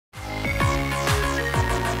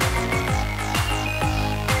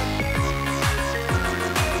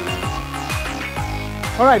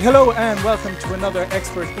All right, hello and welcome to another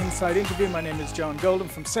Expert Insight interview. My name is John Golden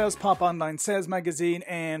from SalesPOP Online Sales Magazine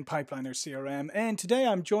and Pipeliner CRM. And today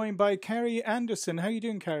I'm joined by Kare Anderson. How are you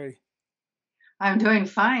doing, Kare? I'm doing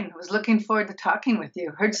fine. I was looking forward to talking with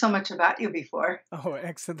you. Heard so much about you before. Oh,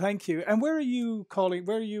 excellent. Thank you. And where are you calling?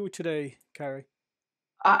 Where are you today, Kare?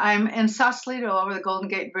 I'm in Sausalito over the Golden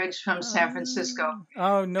Gate Bridge from San Francisco.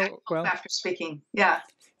 Oh, no. Well, after speaking. Yeah.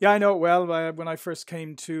 Yeah, I know it well. When I first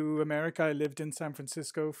came to America, I lived in San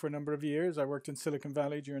Francisco for a number of years. I worked in Silicon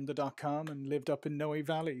Valley during the dot-com and lived up in Noe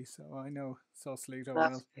Valley. So I know Sausalito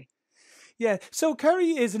well. Lovely. Yeah, so Kare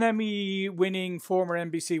is an Emmy-winning former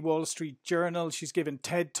NBC Wall Street Journal. She's given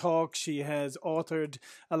TED Talks. She has authored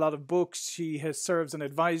a lot of books. She has serves on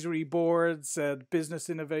advisory boards, business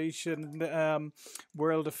innovation,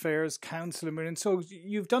 world affairs council, and so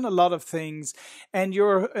you've done a lot of things. And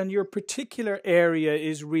your particular area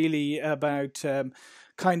is really about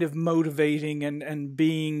kind of motivating and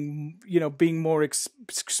being, being more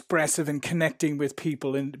expressive and connecting with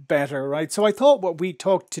people and better, right? So I thought what we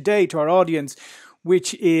talked today to our audience,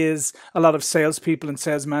 which is a lot of salespeople and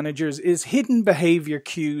sales managers, is hidden behavior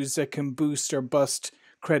cues that can boost or bust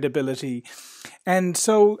credibility. And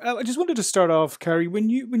so I just wanted to start off, Kare, when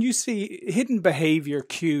you see hidden behavior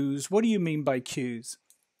cues, what do you mean by cues?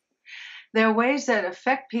 There are ways that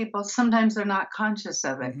affect people. Sometimes they're not conscious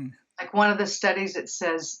of it. Mm-hmm. Like one of the studies, it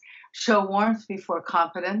says, show warmth before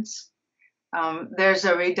confidence. There's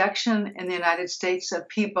a reduction in the United States of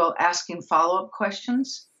people asking follow-up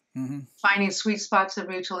questions, finding sweet spots of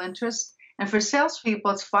mutual interest. And for salespeople,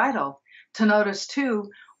 it's vital to notice, too,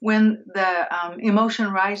 when the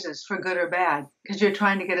emotion rises for good or bad, because you're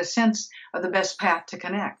trying to get a sense of the best path to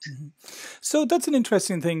connect. So that's an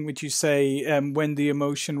interesting thing which you say, when the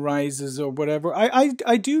emotion rises or whatever.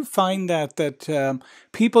 I do find that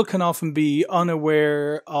people can often be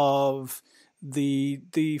unaware of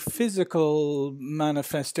the physical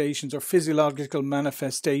manifestations or physiological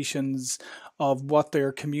manifestations of what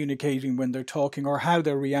they're communicating when they're talking or how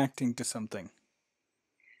they're reacting to something.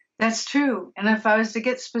 That's true. And if I was to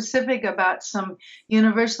get specific about some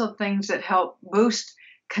universal things that help boost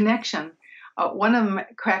connection, one of them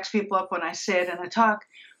cracks people up when I say it in a talk,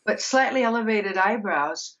 but slightly elevated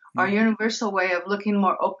eyebrows are a universal way of looking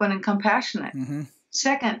more open and compassionate.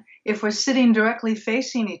 Second, if we're sitting directly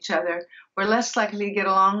facing each other, we're less likely to get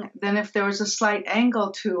along than if there was a slight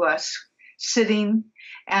angle to us sitting.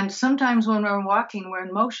 And sometimes when we're walking, we're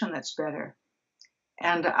in motion that's better.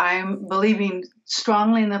 And I'm believing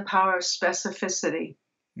strongly in the power of specificity.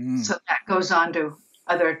 So that goes on to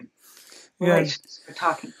other relations we're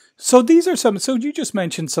talking. So so you just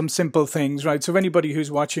mentioned some simple things, right? So anybody who's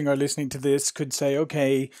watching or listening to this could say,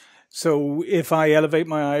 okay, so if I elevate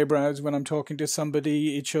my eyebrows when I'm talking to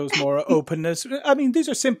somebody, it shows more openness. I mean, these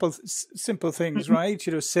are simple things, right?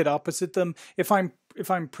 Sit opposite them. If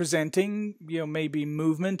I'm presenting, maybe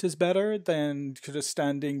movement is better than just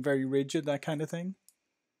standing very rigid, that kind of thing.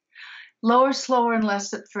 Lower, slower, and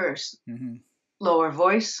less at first. Lower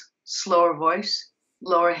voice, slower voice,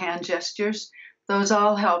 lower hand gestures. Those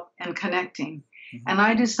all help in connecting. And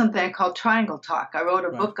I do something I call triangle talk. I wrote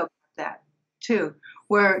a book about that too,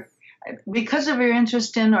 where because of your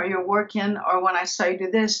interest in or your work in, or when I saw you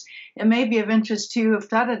do this, it may be of interest to you if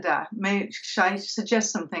da-da-da. Should I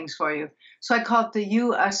suggest some things for you? So I call it the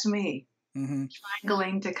you, us, me,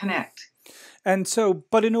 triangling to connect. And so,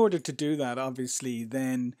 but in order to do that, obviously,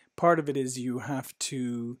 then part of it is you have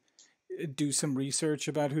to do some research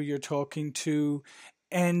about who you're talking to,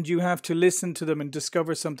 and you have to listen to them and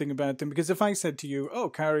discover something about them. Because if I said to you, oh,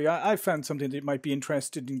 Kare, I found something that might be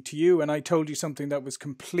interesting to you, and I told you something that was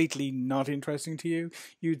completely not interesting to you,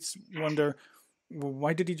 you'd wonder, well,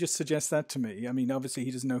 why did he just suggest that to me? I mean, obviously,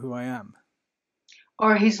 he doesn't know who I am.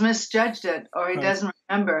 Or he's misjudged it, or he doesn't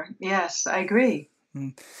remember. Yes, I agree.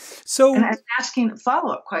 So, and asking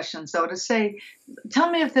follow-up questions, though, to say, tell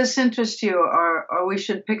me if this interests you, or we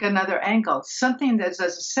should pick another angle, something that's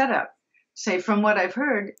as a setup. Say, from what I've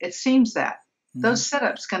heard, it seems that. Those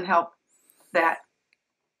setups can help that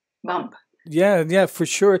bump. Yeah, for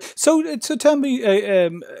sure. So tell me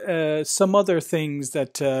some other things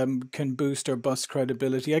that can boost or bust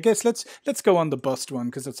credibility. I guess let's go on the bust one,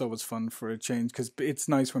 because it's always fun for a change, because it's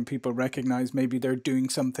nice when people recognize maybe they're doing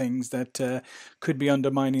some things that could be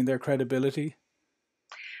undermining their credibility.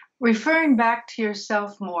 Referring back to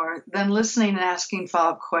yourself more than listening and asking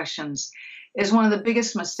follow-up questions is one of the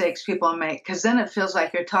biggest mistakes people make, because then it feels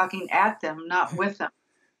like you're talking at them, not with them.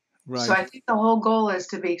 Right. So I think the whole goal is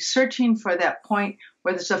to be searching for that point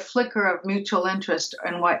where there's a flicker of mutual interest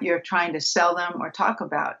in what you're trying to sell them or talk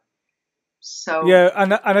about. So, Yeah,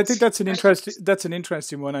 and I think that's an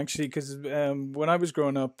interesting one actually, because when I was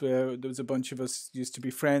growing up, there was a bunch of us used to be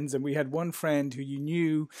friends, and we had one friend who you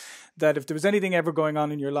knew that if there was anything ever going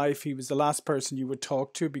on in your life, he was the last person you would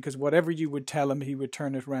talk to, because whatever you would tell him, he would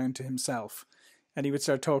turn it around to himself, and he would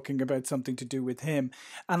start talking about something to do with him.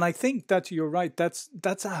 And I think that you're right. That's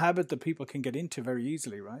a habit that people can get into very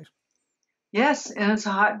easily, right? yes, and it's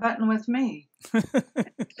a hot button with me.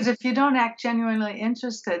 Because if you don't act genuinely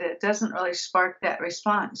interested, it doesn't really spark that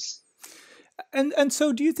response. And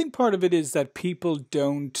so do you think part of it is that people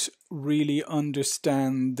don't really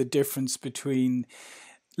understand the difference between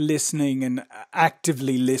listening and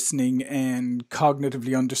actively listening and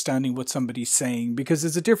cognitively understanding what somebody's saying? Because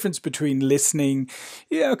there's a difference between listening,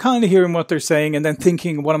 yeah, kind of hearing what they're saying and then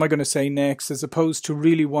thinking, what am I going to say next, as opposed to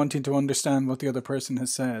really wanting to understand what the other person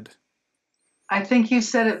has said. I think you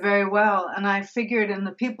said it very well. And I figured in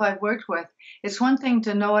the people I've worked with, it's one thing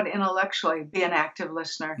to know it intellectually, be an active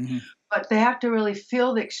listener, Mm-hmm. but they have to really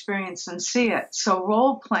feel the experience and see it. So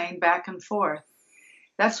role playing back and forth.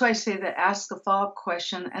 That's why I say that ask the follow-up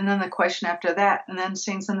question and then the question after that, and then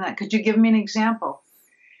saying something like, could you give me an example?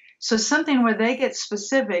 So something where they get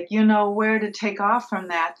specific, you know where to take off from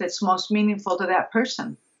that that's most meaningful to that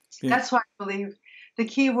person. Yeah. That's why I believe the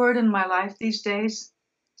key word in my life these days,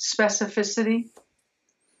 specificity.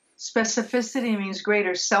 Specificity means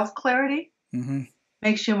greater self-clarity, Mm-hmm.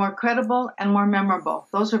 makes you more credible and more memorable.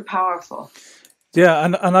 Those are powerful. Yeah,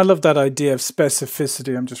 and I love that idea of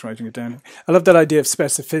specificity. I'm just writing it down. I love that idea of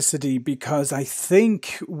specificity because I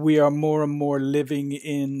think we are more and more living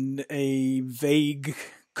in a vague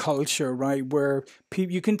culture, right? Where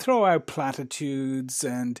people, you can throw out platitudes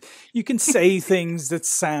and you can say things that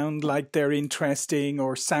sound like they're interesting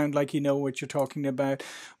or sound like you know what you're talking about.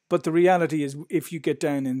 But the reality is, if you get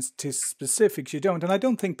down into specifics, you don't. And I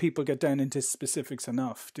don't think people get down into specifics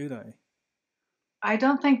enough, do they? I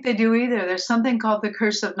don't think they do either. There's something called the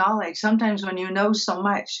curse of knowledge. Sometimes when you know so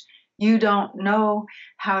much, you don't know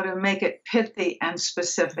how to make it pithy and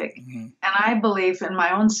specific. Mm-hmm. And I believe in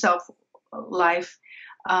my own self life,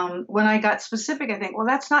 when I got specific, I think, well,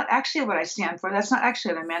 that's not actually what I stand for. That's not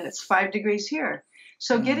actually what I meant. It's 5 degrees here.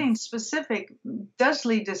 So getting specific does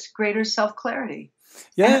lead to greater self-clarity.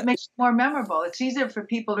 Yeah. And it makes it more memorable. It's easier for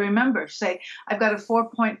people to remember. Say, I've got a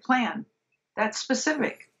 4-point plan. That's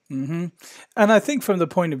specific. Mm-hmm. And I think from the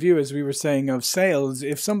point of view, as we were saying, of sales,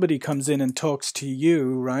 if somebody comes in and talks to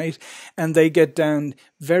you, right, and they get down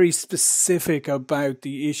very specific about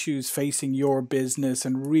the issues facing your business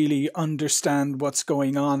and really understand what's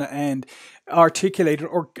going on and articulate it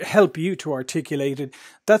or help you to articulate it,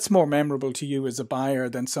 that's more memorable to you as a buyer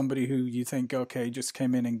than somebody who you think, okay, just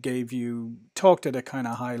came in and talked at a kind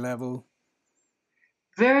of high level.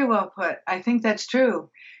 Very well put. I think that's true.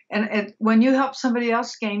 And when you help somebody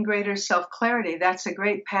else gain greater self-clarity, that's a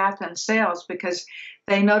great path in sales because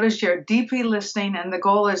they notice you're deeply listening and the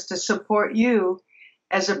goal is to support you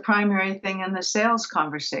as a primary thing in the sales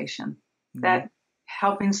conversation. Mm-hmm. That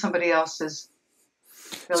helping somebody else is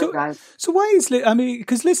really valuable. So why is,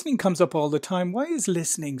 because listening comes up all the time. Why is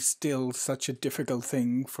listening still such a difficult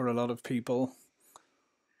thing for a lot of people?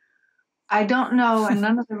 I don't know, and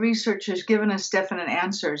none of the research has given us definite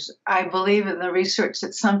answers. I believe in the research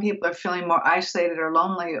that some people are feeling more isolated or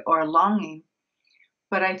lonely or longing.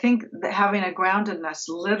 But I think that having a groundedness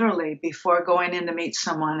literally before going in to meet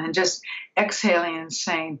someone and just exhaling and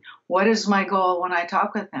saying, what is my goal when I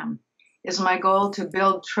talk with them? Is my goal to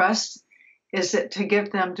build trust? Is it to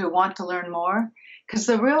get them to want to learn more? Because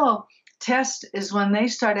the real test is when they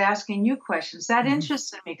start asking you questions. That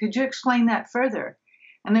interested me. Could you explain that further?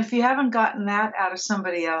 And if you haven't gotten that out of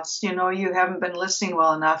somebody else, you know you haven't been listening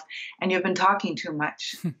well enough and you've been talking too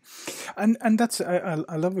much. And that's, I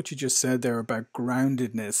love what you just said there about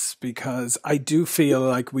groundedness, because I do feel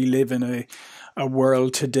like we live in a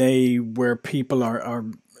world today where people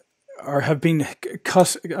have been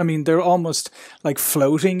cut. I mean, they're almost like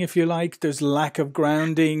floating, if you like. There's lack of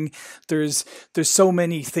grounding. There's so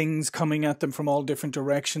many things coming at them from all different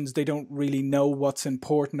directions. They don't really know what's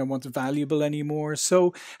important and what's valuable anymore.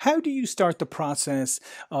 So how do you start the process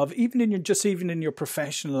of, even in your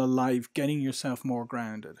professional life, getting yourself more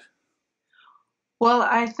grounded? Well,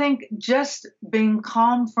 I think just being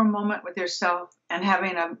calm for a moment with yourself and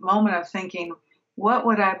having a moment of thinking, what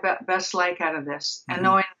would I best like out of this? And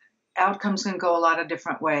knowing outcomes can go a lot of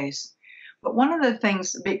different ways. But one of the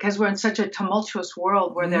things, because we're in such a tumultuous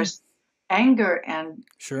world where there's anger and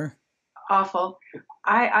awful,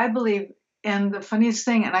 I believe in the funniest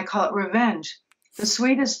thing, and I call it revenge. The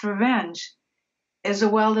sweetest revenge is a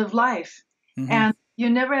well-lived life. And you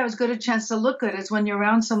never have as good a chance to look good as when you're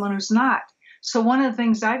around someone who's not. So one of the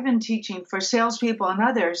things I've been teaching for salespeople and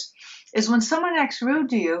others is when someone acts rude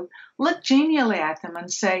to you, look genially at them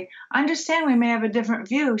and say, I understand we may have a different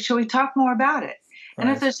view. Shall we talk more about it? Right. And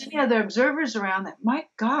if there's any other observers around that, my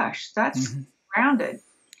gosh, that's grounded.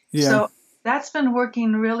 Yeah. So that's been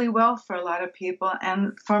working really well for a lot of people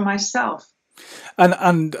and for myself.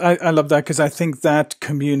 And I love that, because I think that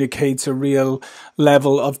communicates a real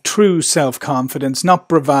level of true self-confidence, not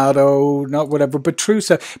bravado, not whatever, but true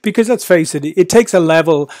self. Because let's face it, it takes a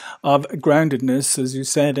level of groundedness, as you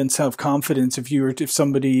said, and self-confidence. If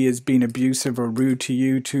somebody is being abusive or rude to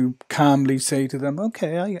you, to calmly say to them,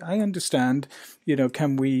 "Okay, I understand.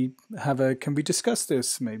 Can we discuss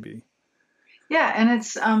this maybe?" Yeah, and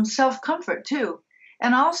it's self-comfort too.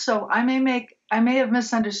 And also, I may have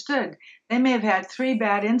misunderstood. They may have had 3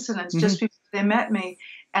 bad incidents just before they met me,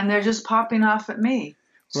 and they're just popping off at me.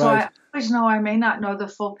 So Right. I always know I may not know the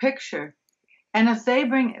full picture. And if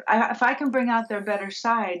I can bring out their better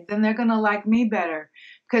side, then they're going to like me better.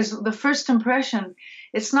 Because the first impression,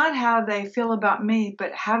 it's not how they feel about me,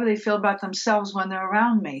 but how do they feel about themselves when they're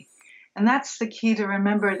around me. And that's the key to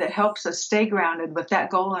remember that helps us stay grounded with that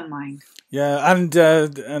goal in mind. Yeah, and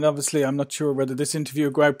obviously I'm not sure whether this interview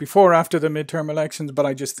will go out before or after the midterm elections, but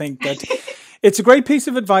I just think that it's a great piece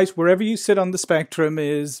of advice wherever you sit on the spectrum,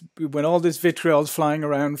 is when all this vitriol is flying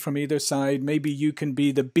around from either side, maybe you can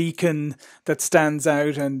be the beacon that stands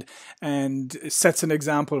out and sets an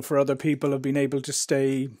example for other people of being able to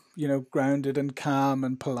stay, grounded and calm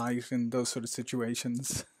and polite in those sort of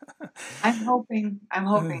situations. I'm hoping.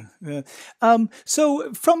 Yeah.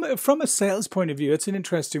 So from a sales point of view, it's an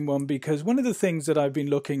interesting one, because one of the things that I've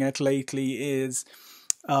been looking at lately is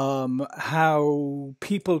how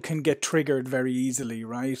people can get triggered very easily,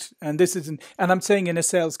 right? And I'm saying in a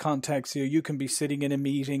sales context here, you can be sitting in a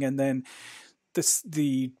meeting and then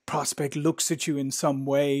the prospect looks at you in some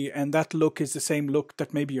way, and that look is the same look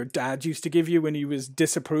that maybe your dad used to give you when he was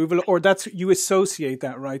disapproval, or you associate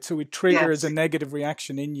that, right? So it triggers a negative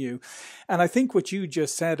reaction in you. And I think what you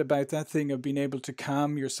just said about that thing of being able to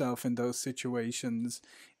calm yourself in those situations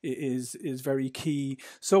is very key.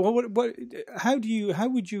 So how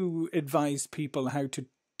would you advise people how to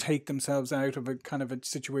take themselves out of a kind of a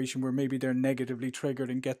situation where maybe they're negatively triggered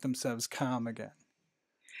and get themselves calm again?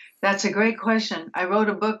 That's a great question. I wrote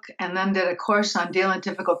a book and then did a course on dealing with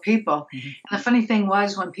difficult people. And the funny thing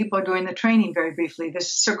was, when people are doing the training, very briefly,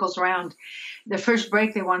 this circles around, the first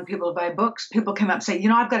break, they wanted people to buy books. People come up and say,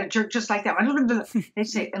 I've got a jerk just like that. They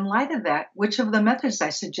say, in light of that, which of the methods I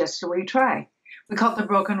suggested will you try? We call it the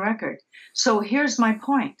broken record. So here's my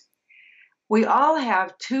point. We all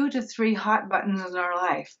have 2 to 3 hot buttons in our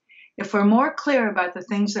life. If we're more clear about the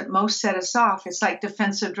things that most set us off, it's like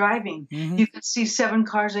defensive driving. You can see 7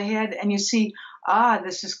 cars ahead and you see,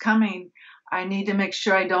 this is coming. I need to make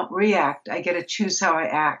sure I don't react. I get to choose how I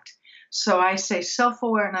act. So I say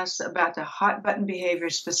self-awareness about the hot button behavior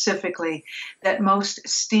specifically that most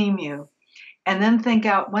steam you. And then think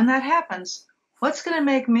out, when that happens, what's going to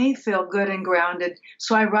make me feel good and grounded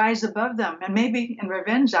so I rise above them? And maybe in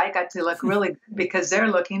revenge, I got to look really good because they're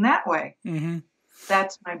looking that way.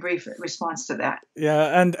 That's my brief response to that.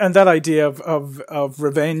 Yeah, and that idea of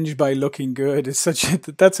revenge by looking good is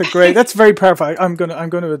that's very powerful. I'm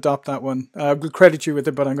gonna adopt that one. I'll credit you with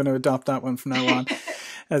it, but I'm gonna adopt that one from now on.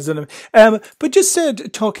 But just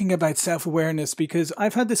talking about self-awareness, because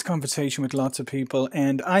I've had this conversation with lots of people,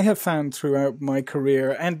 and I have found throughout my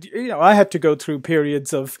career, and I had to go through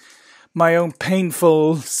periods of my own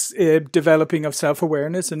painful developing of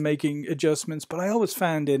self-awareness and making adjustments. But I always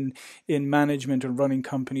found in management and running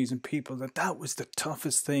companies and people that was the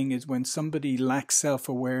toughest thing, is when somebody lacks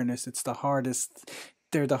self-awareness. It's the hardest.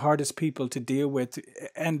 They're the hardest people to deal with.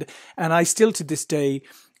 And I still to this day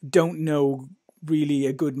don't know really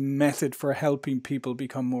a good method for helping people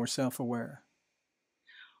become more self-aware.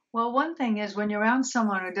 Well, one thing is, when you're around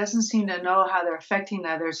someone who doesn't seem to know how they're affecting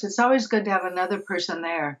others, it's always good to have another person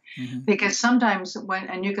there. Because sometimes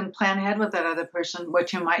and you can plan ahead with that other person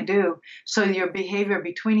what you might do, so your behavior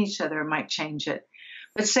between each other might change it.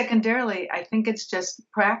 But secondarily, I think it's just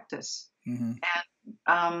practice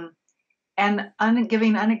and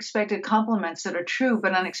giving unexpected compliments that are true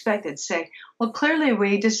but unexpected. Say, well, clearly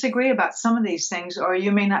we disagree about some of these things, or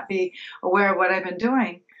you may not be aware of what I've been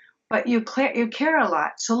doing. But you care a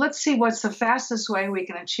lot. So let's see what's the fastest way we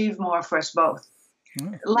can achieve more for us both.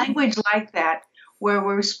 Language like that, where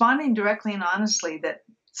we're responding directly and honestly that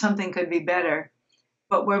something could be better,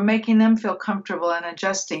 but we're making them feel comfortable and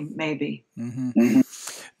adjusting, maybe.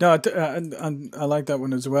 No, and I like that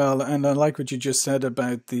one as well. And I like what you just said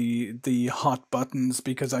about the hot buttons,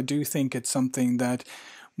 because I do think it's something that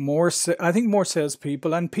I think more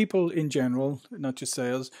salespeople and people in general, not just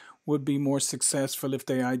sales, would be more successful if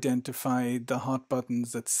they identify the hot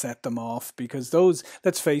buttons that set them off. Because those,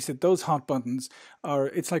 let's face it, those hot buttons are,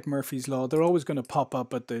 it's like Murphy's Law. They're always going to pop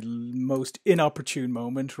up at the most inopportune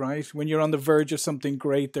moment, right? When you're on the verge of something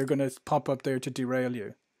great, they're going to pop up there to derail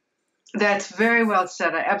you. That's very well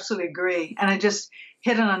said. I absolutely agree. And I just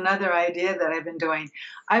hit on another idea that I've been doing.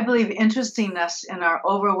 I believe interestingness in our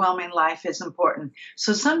overwhelming life is important.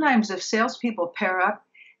 So sometimes if salespeople pair up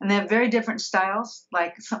and they have very different styles,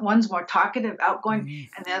 like one's more talkative, outgoing,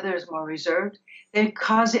 and the other is more reserved, they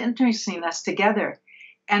cause interestingness together.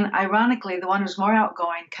 And ironically, the one who's more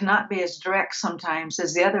outgoing cannot be as direct sometimes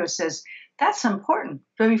as the other who says, that's important.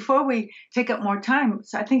 But before we take up more time,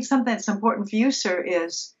 I think something that's important for you, sir,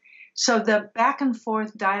 is so the back and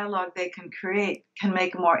forth dialogue they can create can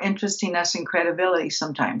make more interestingness and credibility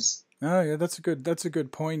sometimes. Oh yeah, that's a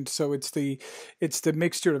good point. So it's the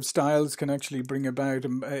mixture of styles can actually bring about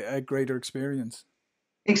a greater experience.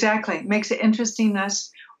 Exactly, it makes it interestingness,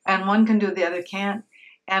 and one can do the other can't.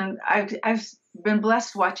 And I've been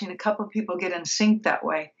blessed watching a couple of people get in sync that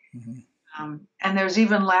way. Mm-hmm. And there's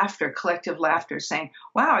even laughter, collective laughter, saying,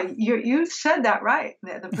 "Wow, you said that right."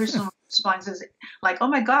 The person responds is like, "Oh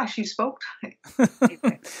my gosh, you spoke."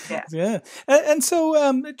 Yeah, yeah. And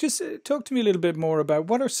so, just talk to me a little bit more about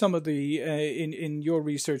what are some of the in your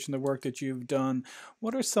research and the work that you've done.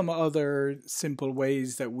 What are some other simple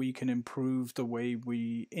ways that we can improve the way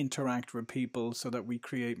we interact with people so that we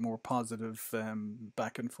create more positive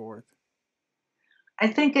back and forth? I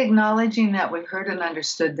think acknowledging that we've heard and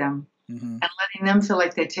understood them. Mm-hmm. And letting them feel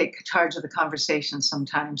like they take charge of the conversation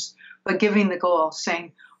sometimes, but giving the goal,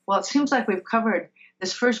 saying, well, it seems like we've covered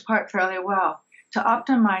this first part fairly well. To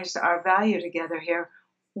optimize our value together here,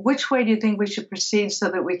 which way do you think we should proceed so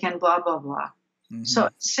that we can blah, blah, blah? Mm-hmm. So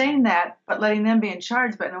saying that, but letting them be in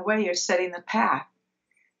charge, but in a way you're setting the path.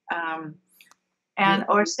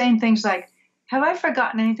 Or saying things like, have I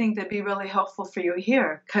forgotten anything that'd be really helpful for you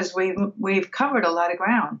here? Because we've covered a lot of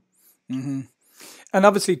ground. Mm-hmm. And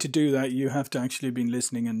obviously to do that, you have to actually been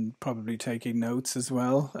listening and probably taking notes as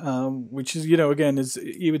well, which is, again, is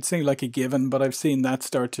you would seem like a given, but I've seen that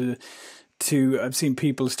I've seen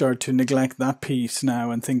people start to neglect that piece now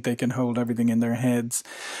and think they can hold everything in their heads.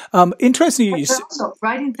 Interestingly, also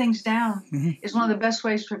writing things down is one of the best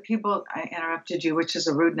ways for people. I interrupted you, which is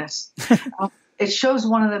a rudeness. It shows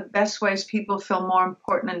one of the best ways people feel more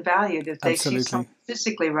important and valued if they see someone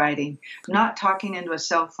physically writing, not talking into a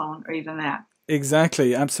cell phone or even that.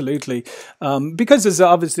 Exactly, absolutely. Because there's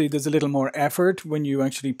a little more effort when you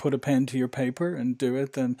actually put a pen to your paper and do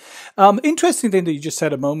it. And interesting thing that you just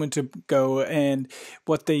said a moment ago, and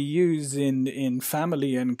what they use in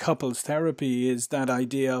family and couples therapy is that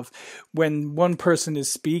idea of when one person is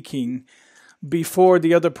speaking, before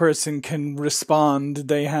the other person can respond,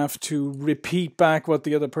 they have to repeat back what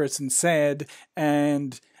the other person said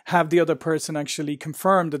and have the other person actually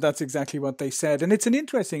confirm that that's exactly what they said. And it's an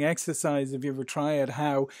interesting exercise, if you ever try it,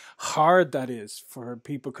 how hard that is for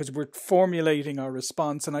people, because we're formulating our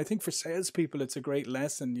response. And I think for salespeople, it's a great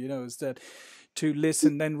lesson, is that to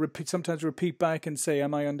listen, then sometimes repeat back and say,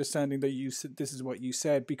 am I understanding that this is what you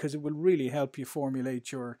said? Because it will really help you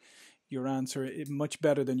formulate your answer much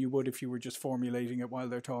better than you would if you were just formulating it while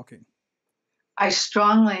they're talking. I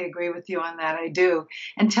strongly agree with you on that. I do.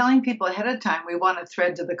 And telling people ahead of time, we want a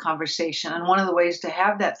thread to the conversation. And one of the ways to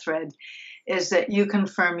have that thread is that you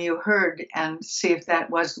confirm you heard and see if that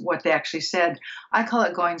was what they actually said. I call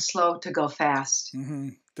it going slow to go fast. Mm-hmm.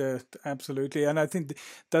 Absolutely. And I think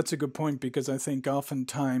that's a good point, because I think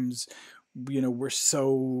oftentimes, we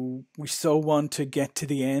so want to get to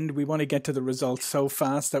the end. We want to get to the results so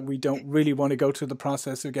fast that we don't really want to go through the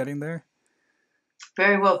process of getting there.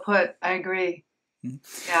 Very well put. I agree.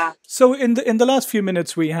 Yeah. So in the last few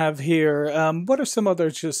minutes we have here, what are some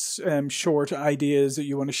other just short ideas that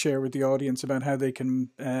you want to share with the audience about how they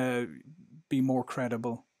can be more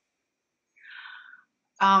credible?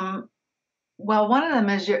 Well, one of them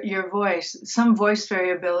is your voice. Some voice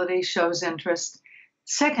variability shows interest.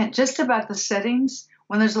 Second, just about the settings.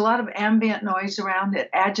 When there's a lot of ambient noise around, it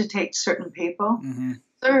agitates certain people. Mm-hmm.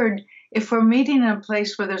 Third, if we're meeting in a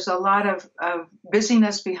place where there's a lot of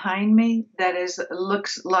busyness behind me,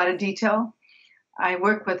 looks a lot of detail. I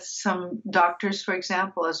work with some doctors, for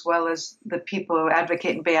example, as well as the people who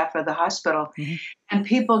advocate in behalf of the hospital. Mm-hmm. And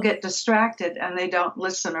people get distracted and they don't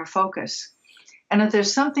listen or focus. And if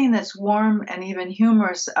there's something that's warm and even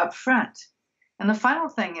humorous up front. And the final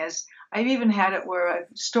thing is, I've even had it where I've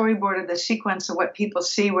storyboarded the sequence of what people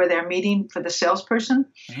see where they're meeting for the salesperson.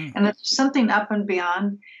 Mm-hmm. And it's something up and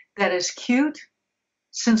beyond that is cute,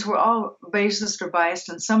 since we're all racist or biased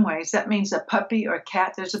in some ways, that means a puppy or a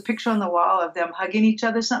cat, there's a picture on the wall of them hugging each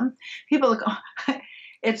other, something, people look, oh,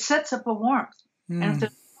 it sets up a warmth. And if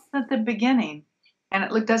there's at the beginning,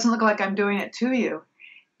 and doesn't look like I'm doing it to you,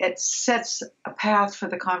 it sets a path for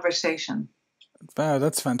the conversation. Wow,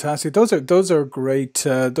 that's fantastic. Those are great.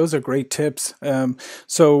 Those are great tips.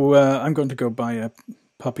 So I'm going to go buy a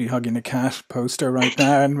puppy hugging a cat poster right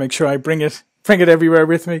now and make sure I bring it everywhere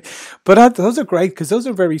with me. But those are great because those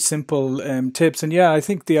are very simple tips. And yeah, I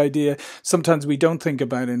think the idea sometimes we don't think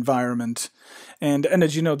about environment, and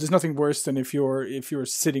as you know, there's nothing worse than if you're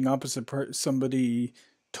sitting opposite somebody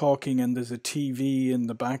talking and there's a TV in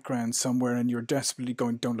the background somewhere and you're desperately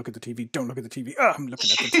going, don't look at the TV, don't look at the TV. Oh, I'm looking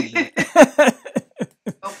at the TV.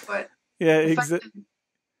 Oh, but Yeah, exactly.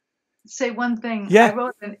 Say one thing. Yeah. I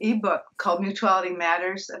wrote an ebook called Mutuality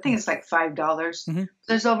Matters. I think it's like $5. Mm-hmm.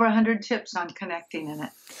 There's over 100 tips on connecting in it.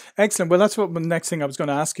 Excellent. Well, that's what the next thing I was going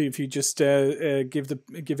to ask you. If you just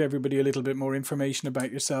give everybody a little bit more information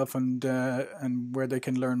about yourself and where they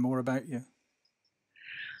can learn more about you.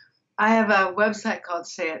 I have a website called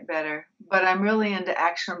Say It Better, but I'm really into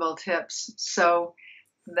actionable tips. So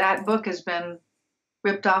that book has been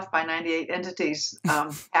ripped off by 98 entities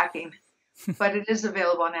hacking. But it is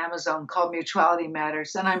available on Amazon, called Mutuality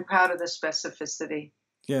Matters, and I'm proud of the specificity.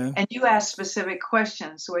 Yeah. And you ask specific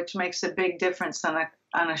questions, which makes a big difference on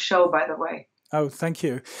a show, by the way. Oh, thank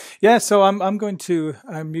you. Yeah, so I'm going to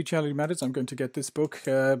Mutuality Matters. I'm going to get this book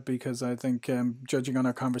because I think, judging on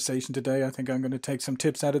our conversation today, I think I'm going to take some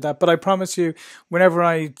tips out of that. But I promise you, whenever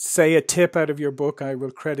I say a tip out of your book, I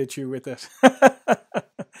will credit you with it.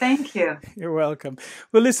 Thank you. You're welcome.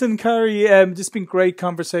 Well, listen, Kare, this has been great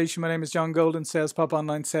conversation. My name is John Golden, SalesPOP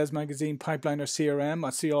Online Sales Magazine, Pipeline or CRM.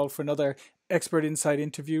 I'll see you all for another Expert Insight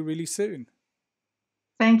interview really soon.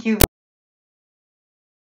 Thank you.